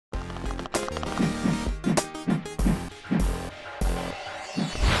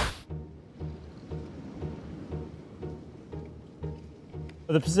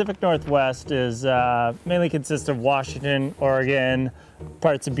The Pacific Northwest is mainly consists of Washington, Oregon,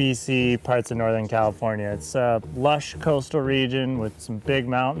 parts of BC, parts of Northern California. It's a lush coastal region with some big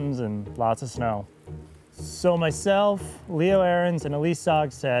mountains and lots of snow. So myself, Leo Ahrens, and Elise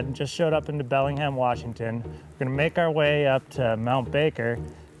Sogstead just showed up into Bellingham, Washington. We're gonna make our way up to Mount Baker,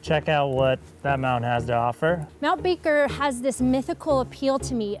 check out what that mountain has to offer. Mount Baker has this mythical appeal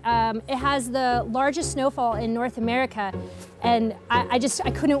to me. It has the largest snowfall in North America, and I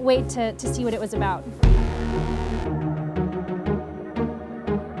couldn't wait to see what it was about.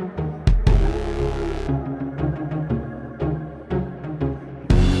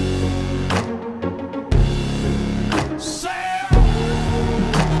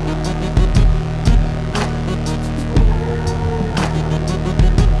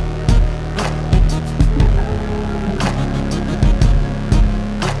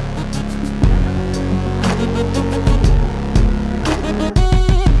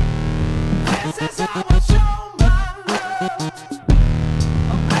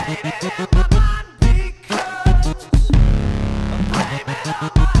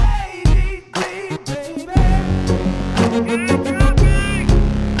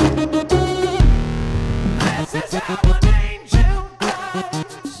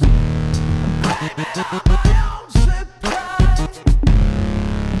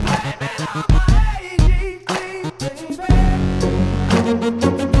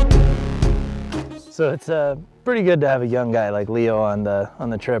 So it's pretty good to have a young guy like Leo on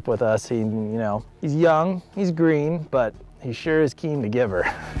the trip with us. He, he's young, he's green, but he sure is keen to give her.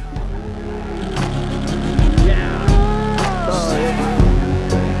 Yeah. Oh, yeah.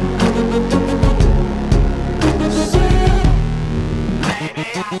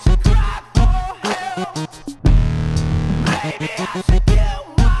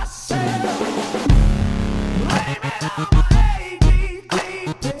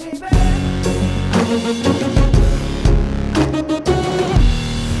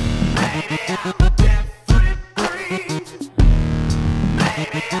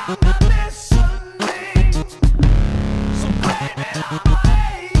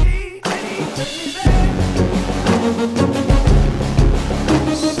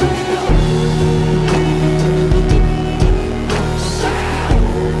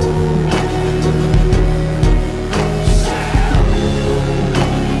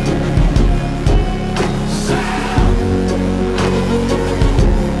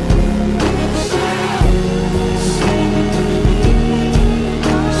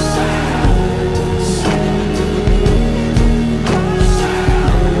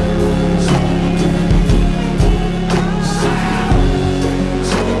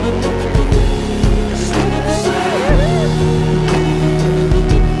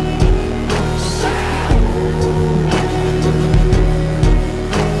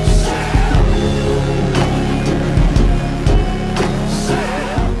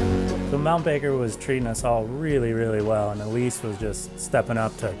 Mount Baker was treating us all really, really well, and Elise was just stepping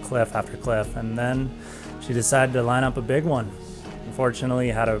up to cliff after cliff, and then she decided to line up a big one. Unfortunately,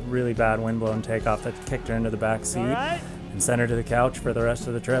 had a really bad windblown takeoff that kicked her into the back seat and sent her to the couch for the rest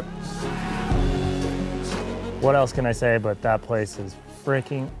of the trip. What else can I say but that place is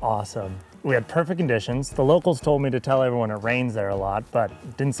freaking awesome. We had perfect conditions. The locals told me to tell everyone it rains there a lot, but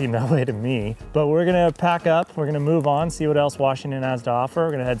it didn't seem that way to me. But we're gonna pack up, we're gonna move on, see what else Washington has to offer. We're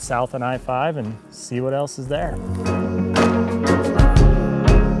gonna head south on I-5 and see what else is there.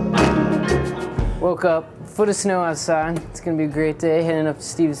 Woke up, foot of snow outside. It's gonna be a great day, heading up to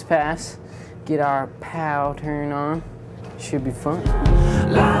Stevens Pass. Get our POW turn on. Should be fun.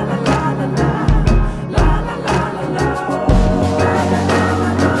 La, la, la, la, la. La, la, la, la, la.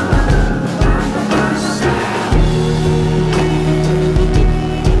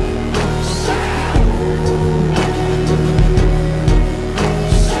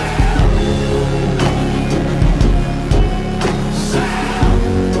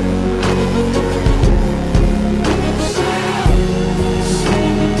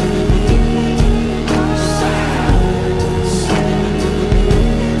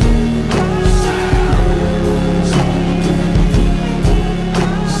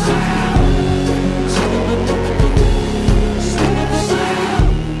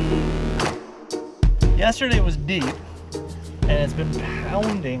 Yesterday was deep, and it's been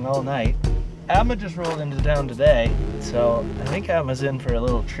pounding all night. Alma just rolled into town today, so I think Alma's in for a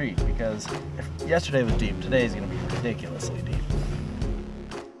little treat, because if yesterday was deep, today is going to be ridiculously deep.